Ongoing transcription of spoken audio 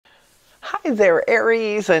Hi there,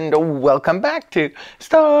 Aries, and welcome back to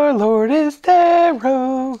Star-Lord is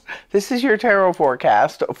Tarot. This is your tarot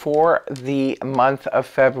forecast for the month of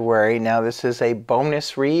February. Now, this is a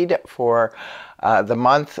bonus read for the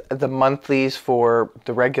month. The monthlies for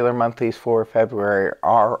the regular monthlies for February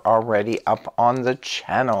are already up on the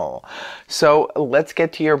channel. So let's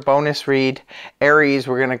get to your bonus read. Aries,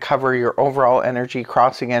 we're going to cover your overall energy,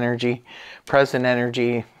 crossing energy, present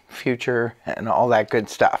energy, future, and all that good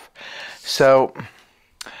stuff. So,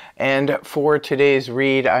 and for today's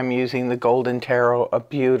read, I'm using the Golden Tarot, a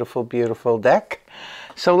beautiful, beautiful deck.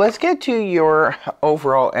 So let's get to your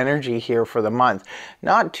overall energy here for the month.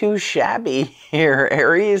 Not too shabby here,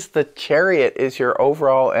 Aries. The Chariot is your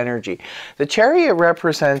overall energy. The Chariot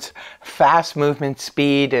represents fast movement,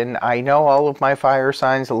 speed, and I know all of my fire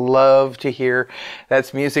signs love to hear,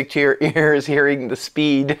 that's music to your ears, hearing the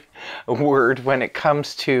speed word when it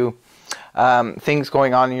comes to things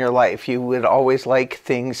going on in your life. You would always like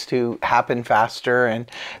things to happen faster, and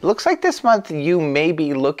it looks like this month you may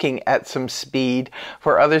be looking at some speed.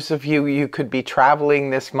 For others of you, you could be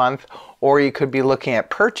traveling this month, or you could be looking at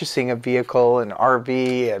purchasing a vehicle, an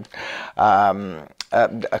RV, and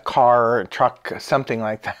a car, a truck, something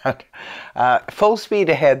like that. Full speed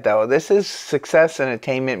ahead, though. This is success and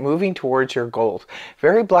attainment, moving towards your goals.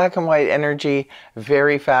 Very black and white energy,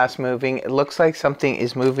 very fast moving. It looks like something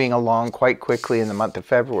is moving along quite quickly in the month of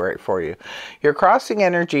February for you. Your crossing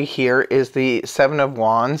energy here is the Seven of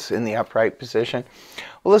Wands in the upright position.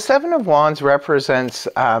 Well, the Seven of Wands represents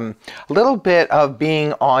a little bit of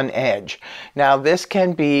being on edge. Now, this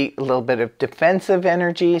can be a little bit of defensive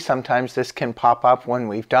energy. Sometimes this can pop up when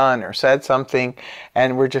we've done or said something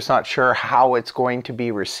and we're just not sure how it's going to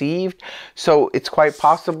be received. So it's quite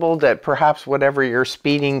possible that perhaps whatever you're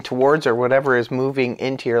speeding towards or whatever is moving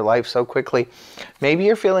into your life so quickly, maybe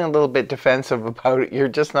you're feeling a little bit defensive about it. You're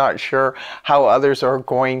just not sure how others are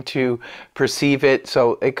going to perceive it.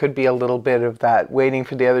 So it could be a little bit of that, waiting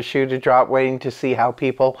for the other shoe to drop, waiting to see how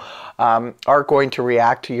people are going to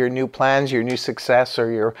react to your new plans, your new success,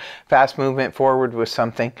 or your fast movement forward with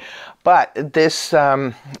something. But this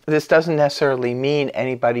doesn't necessarily mean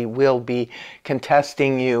anybody will be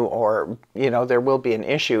contesting you, or there will be an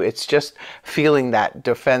issue. It's just feeling that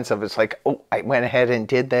defensive. It's like, oh, I went ahead and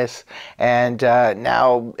did this, and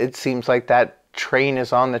now it seems like that train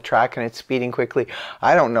is on the track and it's speeding quickly.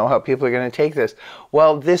 I don't know how people are going to take this.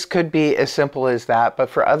 Well, this could be as simple as that, but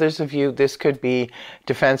for others of you, this could be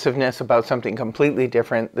defensiveness about something completely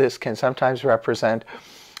different. This can sometimes represent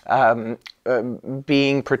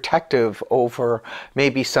being protective over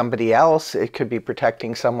maybe somebody else. It could be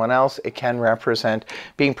protecting someone else. It can represent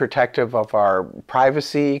being protective of our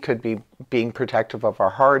privacy. Could be being protective of our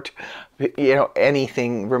heart.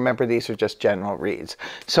 Anything. Remember, these are just general reads.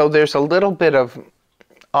 So there's a little bit of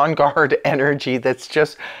on guard energy that's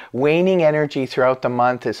just waning energy throughout the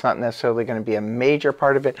month. It's not necessarily going to be a major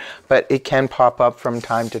part of it, but it can pop up from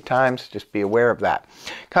time to time, so just be aware of that.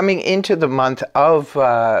 Coming into the month of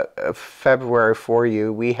February for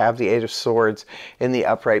you, we have the Eight of Swords in the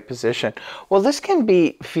upright position. Well, this can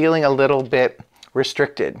be feeling a little bit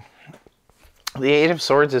restricted. The Eight of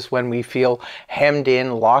Swords is when we feel hemmed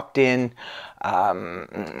in, locked in,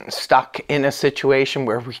 stuck in a situation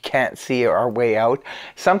where we can't see our way out.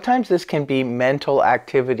 Sometimes this can be mental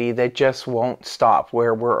activity that just won't stop,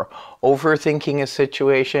 where we're overthinking a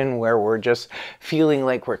situation, where we're just feeling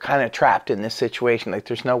like we're kind of trapped in this situation, like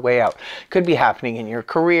there's no way out. Could be happening in your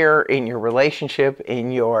career, in your relationship,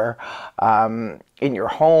 in your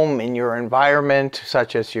home, in your environment,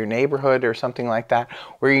 such as your neighborhood or something like that,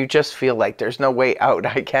 where you just feel like there's no way out.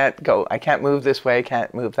 I can't move this way, I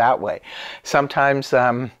can't move that way. Sometimes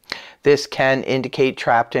this can indicate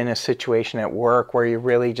trapped in a situation at work where you're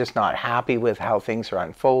really just not happy with how things are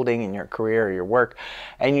unfolding in your career or your work,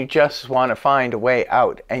 and you just want to find a way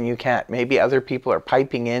out and you can't. Maybe other people are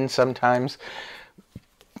piping in sometimes.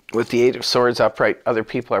 With the Eight of Swords upright, other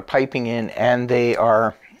people are piping in and they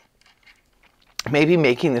are maybe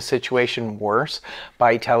making the situation worse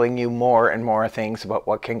by telling you more and more things about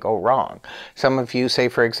what can go wrong. Some of you say,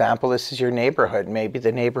 for example, this is your neighborhood. Maybe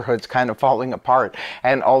the neighborhood's kind of falling apart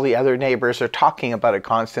and all the other neighbors are talking about it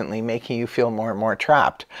constantly, making you feel more and more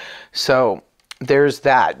trapped. So there's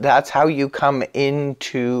that. That's how you come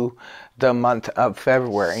into the month of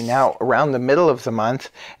February. Now, around the middle of the month,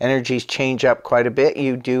 energies change up quite a bit.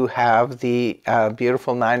 You do have the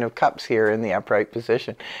beautiful Nine of Cups here in the upright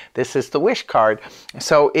position. This is the wish card.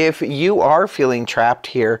 So if you are feeling trapped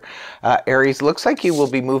here, Aries, looks like you will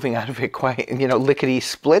be moving out of it quite, lickety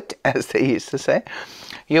split, as they used to say.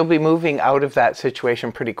 You'll be moving out of that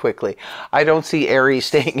situation pretty quickly. I don't see Aries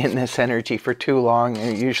staying in this energy for too long.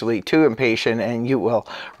 You're usually too impatient, and you will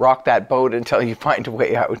rock that boat until you find a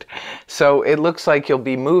way out. So it looks like you'll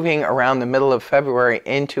be moving around the middle of February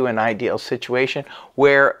into an ideal situation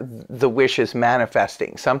where the wish is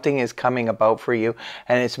manifesting. Something is coming about for you,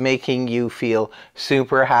 and it's making you feel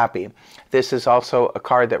super happy. This is also a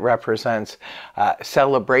card that represents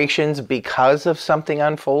celebrations because of something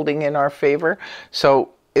unfolding in our favor.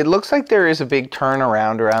 So it looks like there is a big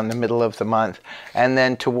turnaround around the middle of the month. And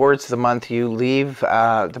then towards the month, you leave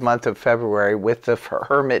the month of February with the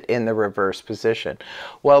Hermit in the reverse position.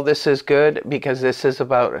 Well, this is good because this is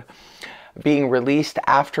about being released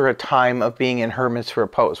after a time of being in Hermit's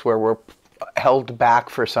repose, where we're held back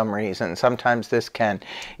for some reason. Sometimes this can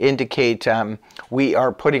indicate we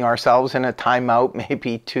are putting ourselves in a timeout,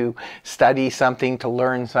 maybe to study something, to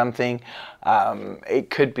learn something. It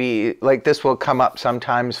could be like this will come up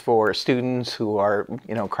sometimes for students who are,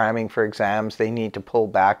 cramming for exams. They need to pull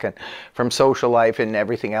back from social life and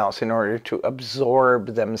everything else in order to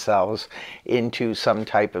absorb themselves into some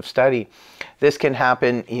type of study. This can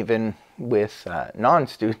happen even with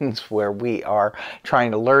non-students, where we are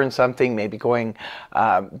trying to learn something, maybe going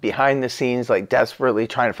behind the scenes, like desperately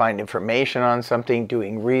trying to find information on something,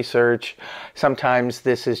 doing research. Sometimes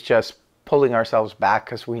this is just pulling ourselves back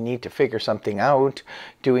because we need to figure something out,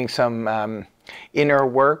 doing some inner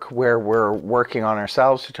work where we're working on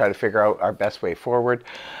ourselves to try to figure out our best way forward.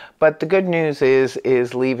 But the good news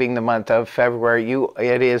is leaving the month of February,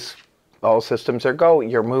 it is all systems are go.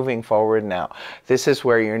 You're moving forward now. This is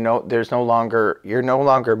where you're no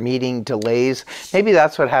longer meeting delays. Maybe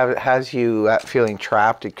that's what has you feeling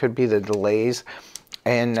trapped. It could be the delays.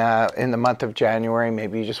 And in the month of January,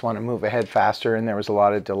 maybe you just want to move ahead faster and there was a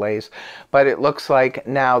lot of delays. But it looks like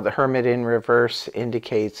now the Hermit in reverse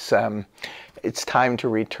indicates it's time to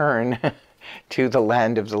return to the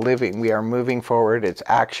land of the living. We are moving forward. It's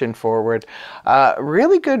action forward.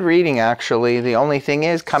 Really good reading, actually. The only thing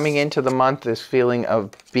is, coming into the month, this feeling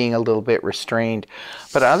of being a little bit restrained.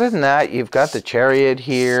 But other than that, you've got the Chariot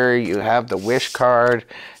here. You have the Wish card.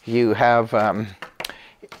 You have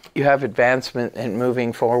advancement and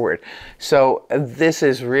moving forward. So this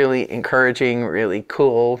is really encouraging, really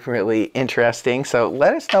cool, really interesting. So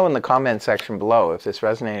let us know in the comment section below if this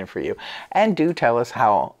resonated for you, and do tell us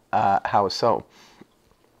how so.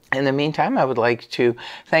 In the meantime, I would like to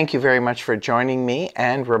thank you very much for joining me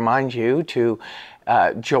and remind you to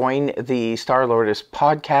join the Star Lordess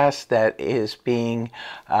podcast that is being,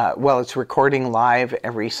 it's recording live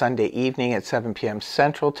every Sunday evening at 7 p.m.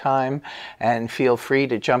 Central Time, and feel free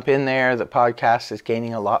to jump in there. The podcast is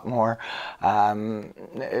gaining a lot more, I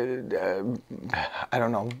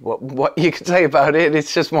don't know what you could say about it.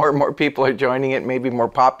 It's just more and more people are joining it, maybe more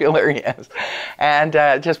popular, yes. And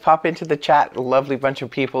just pop into the chat, a lovely bunch of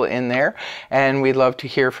people in there, and we'd love to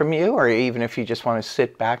hear from you, or even if you just want to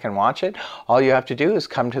sit back and watch it, all you have to do is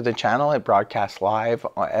come to the channel. It broadcasts live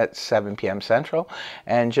at 7 p.m. Central,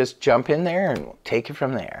 and just jump in there and take it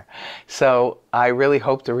from there. So I really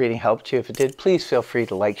hope the reading helped you. If it did, please feel free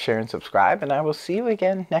to like, share, and subscribe, and I will see you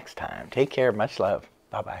again next time. Take care. Much love.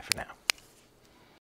 Bye-bye for now.